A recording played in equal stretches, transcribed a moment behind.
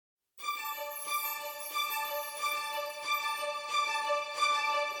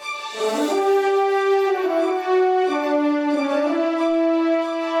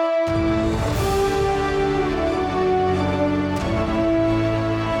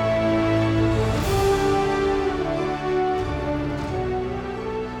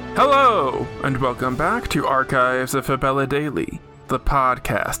Hello, and welcome back to Archives of Fabella Daily, the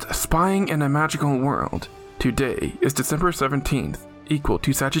podcast spying in a magical world. Today is December 17th, equal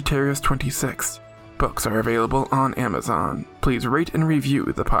to Sagittarius 26th. Books are available on Amazon. Please rate and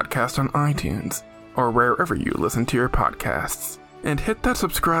review the podcast on iTunes, or wherever you listen to your podcasts. And hit that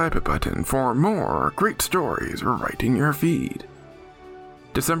subscribe button for more great stories right in your feed.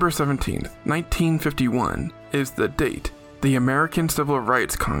 December 17th, 1951 is the date the American Civil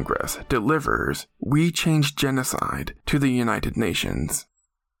Rights Congress delivers We Change Genocide to the United Nations.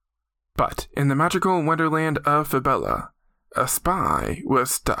 But in the magical wonderland of Fabella, a spy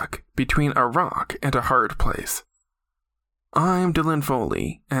was stuck between a rock and a hard place. I'm Dylan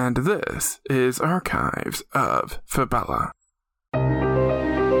Foley, and this is Archives of Fabella.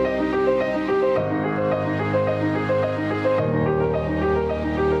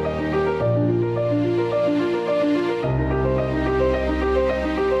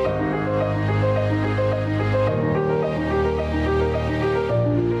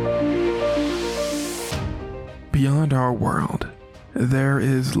 Beyond our world, there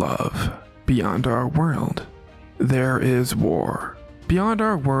is love. Beyond our world, there is war. Beyond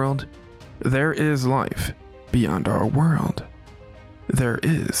our world, there is life. Beyond our world, there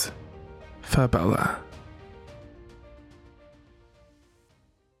is Fabella.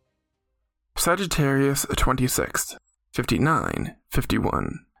 Sagittarius 26th,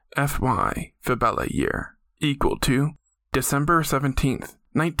 5951, FY Fabella year, equal to December 17th,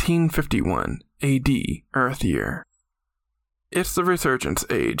 1951, AD Earth year. It's the Resurgence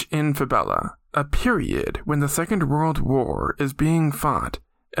Age in Fabella, a period when the Second World War is being fought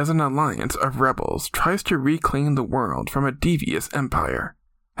as an alliance of rebels tries to reclaim the world from a devious empire.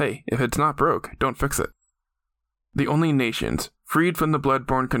 Hey, if it's not broke, don't fix it. The only nations freed from the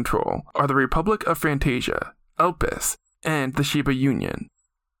bloodborne control are the Republic of Fantasia, Elpis, and the Shiba Union.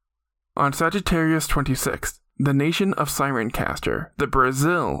 On Sagittarius 26th, the nation of Sirencaster, the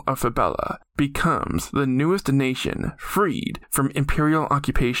Brazil of Fabella, becomes the newest nation freed from imperial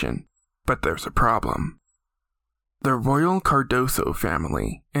occupation. But there's a problem. The royal Cardoso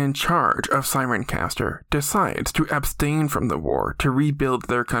family, in charge of Sirencaster, decides to abstain from the war to rebuild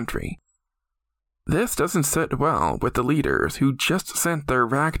their country. This doesn't sit well with the leaders who just sent their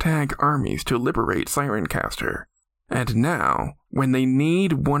ragtag armies to liberate Sirencaster. And now, when they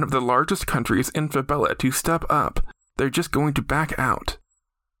need one of the largest countries in Fabella to step up, they're just going to back out.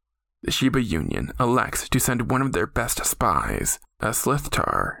 The Shiba Union elects to send one of their best spies, a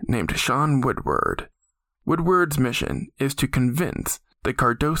Slithtar named Sean Woodward. Woodward's mission is to convince the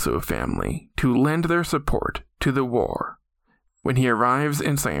Cardoso family to lend their support to the war. When he arrives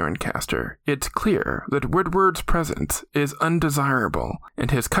in Sirencaster, it's clear that Woodward's presence is undesirable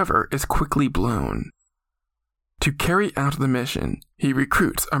and his cover is quickly blown. To carry out the mission, he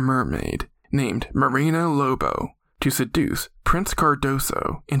recruits a mermaid named Marina Lobo to seduce Prince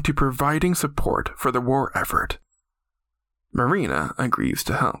Cardoso into providing support for the war effort. Marina agrees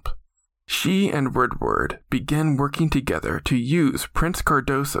to help. She and Woodward begin working together to use Prince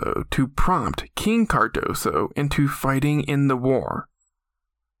Cardoso to prompt King Cardoso into fighting in the war.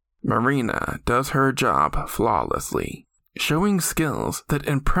 Marina does her job flawlessly, showing skills that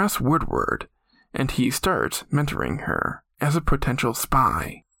impress Woodward, and he starts mentoring her as a potential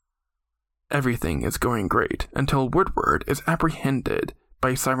spy. Everything is going great until Woodward is apprehended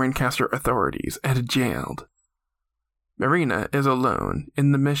by Sirencaster authorities and jailed. Marina is alone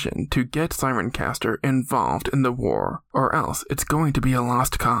in the mission to get Sirencaster involved in the war, or else it's going to be a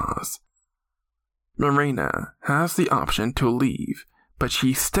lost cause. Marina has the option to leave, but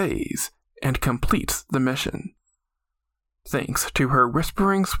she stays and completes the mission. Thanks to her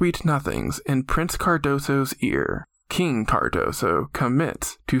whispering sweet nothings in Prince Cardoso's ear, King Cardoso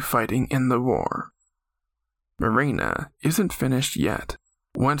commits to fighting in the war. Marina isn't finished yet.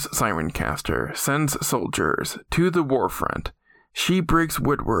 Once Sirencaster sends soldiers to the war front, she breaks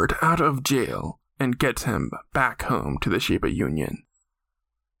Woodward out of jail and gets him back home to the Shiba Union.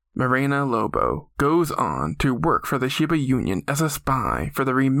 Marina Lobo goes on to work for the Shiba Union as a spy for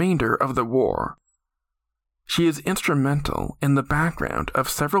the remainder of the war. She is instrumental in the background of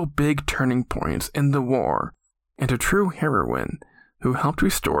several big turning points in the war, and a true heroine who helped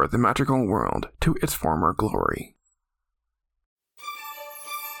restore the magical world to its former glory.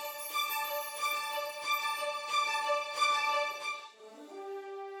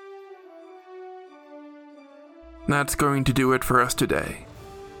 That's going to do it for us today.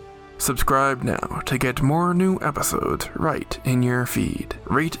 Subscribe now to get more new episodes right in your feed.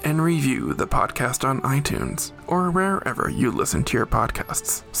 Rate and review the podcast on iTunes or wherever you listen to your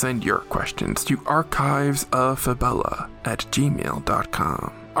podcasts. Send your questions to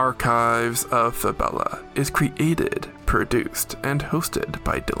archivesoffabella@gmail.com. Archives of Fabella is created, produced, and hosted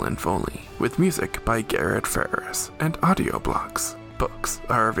by Dylan Foley, with music by Garrett Ferris and audio blocks. Books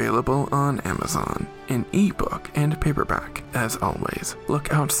are available on Amazon in ebook and paperback. As always,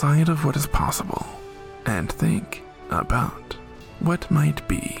 look outside of what is possible and think about what might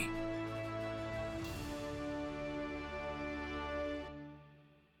be.